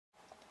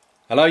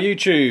Hello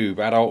YouTube,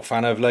 adult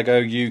fan of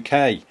Lego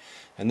UK,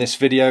 and this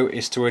video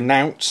is to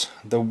announce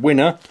the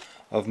winner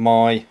of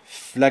my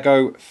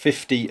Lego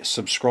 50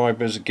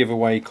 subscribers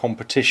giveaway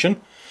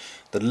competition.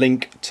 The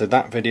link to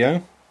that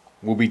video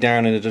will be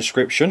down in the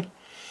description,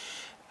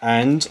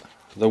 and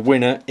the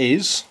winner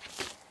is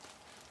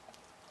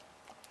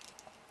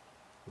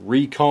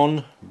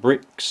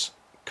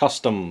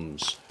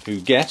ReconBrixCustoms, who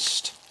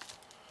guessed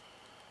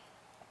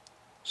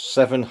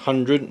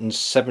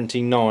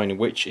 779,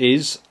 which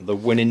is the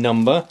winning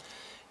number.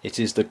 It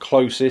is the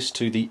closest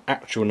to the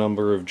actual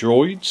number of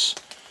droids,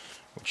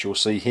 which you'll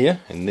see here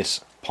in this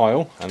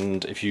pile,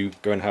 and if you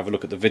go and have a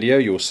look at the video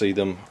you'll see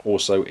them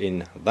also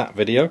in that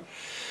video.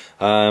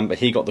 But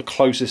he got the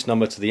closest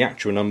number to the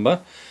actual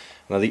number.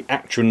 Now the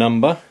actual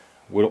number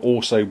will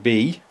also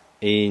be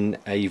in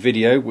a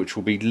video which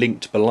will be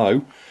linked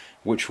below,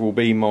 which will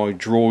be my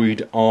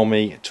Droid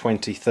Army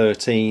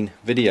 2013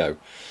 video.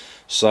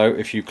 So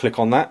if you click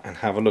on that and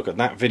have a look at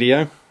that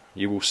video,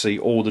 you will see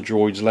all the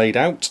droids laid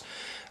out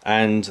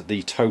and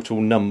the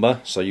total number,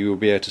 so you will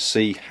be able to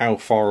see how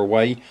far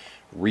away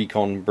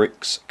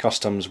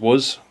ReconBrixCustoms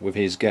was with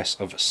his guess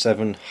of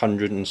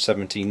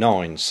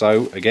 779.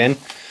 So again,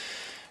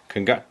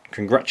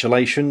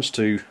 congratulations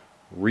to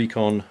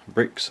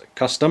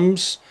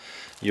ReconBrixCustoms.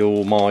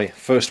 You're my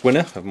first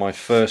winner of my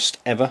first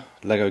ever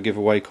Lego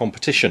giveaway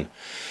competition.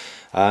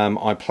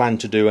 I plan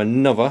to do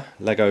another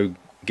Lego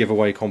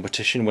giveaway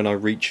competition when I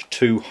reach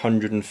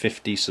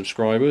 250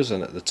 subscribers,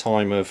 and at the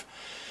time of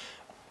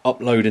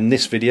uploading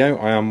this video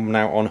I am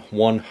now on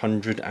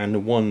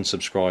 101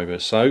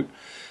 subscribers, so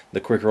the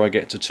quicker I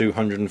get to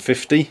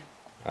 250,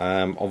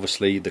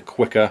 obviously the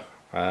quicker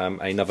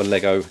another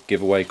Lego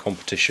giveaway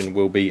competition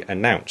will be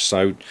announced.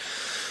 So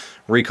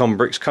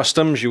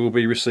ReconBrixCustoms, you will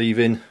be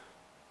receiving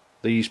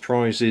these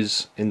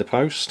prizes in the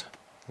post: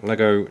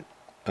 Lego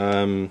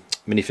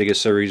minifigure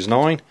series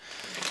 9,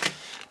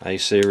 a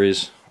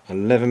series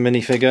 11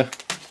 minifigure,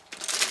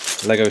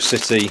 Lego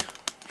City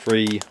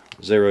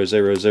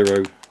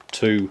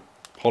 30002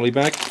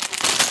 polybag,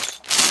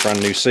 brand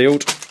new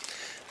sealed,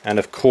 and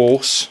of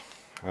course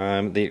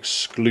the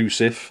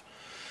exclusive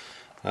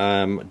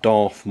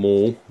Darth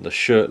Maul, the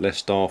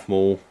shirtless Darth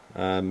Maul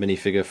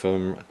minifigure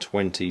from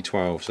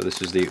 2012. So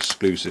this is the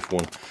exclusive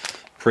one,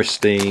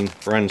 pristine,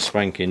 brand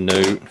spanking new.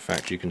 In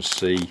fact, you can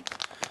see,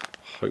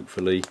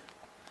 hopefully,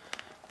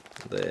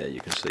 there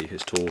you can see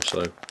his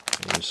torso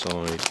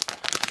inside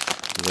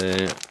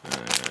there,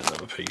 and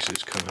other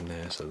pieces coming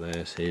there, so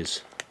there's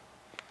his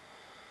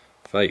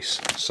face.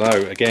 So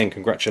again,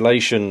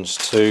 congratulations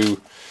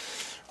to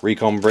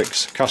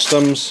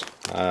ReconBrixCustoms.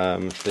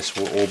 This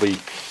will all be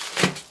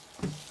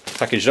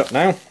packaged up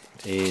now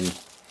in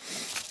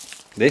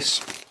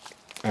this,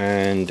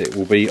 and it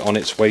will be on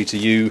its way to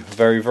you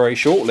very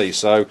shortly.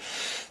 So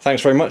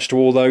thanks very much to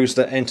all those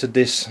that entered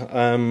this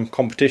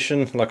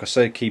competition. Like I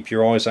said, keep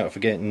your eyes out for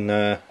getting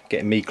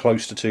me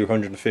close to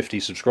 250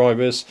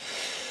 subscribers,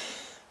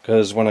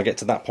 because when I get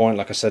to that point,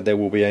 like I said, there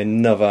will be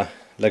another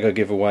Lego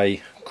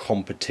giveaway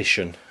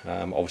competition.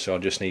 Obviously I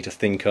just need to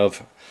think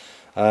of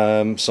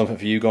something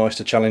for you guys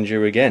to challenge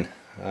you again.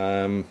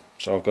 So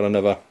I've got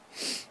another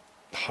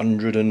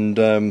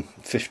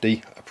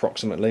 150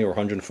 approximately, or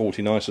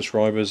 149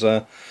 subscribers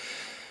to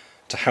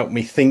help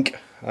me think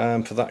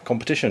for that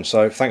competition.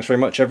 So thanks very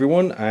much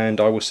everyone, and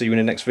I will see you in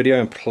the next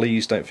video, and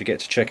please don't forget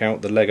to check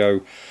out the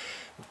Lego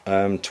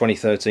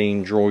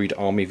 2013 Droid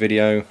Army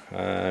video.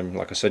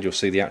 Like I said, you'll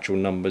see the actual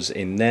numbers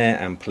in there,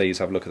 and please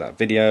have a look at that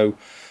video,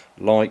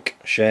 like,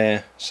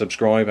 share,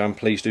 subscribe, and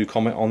please do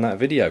comment on that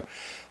video.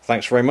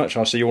 Thanks very much.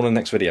 I'll see you all in the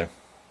next video.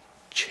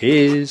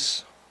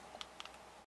 Cheers.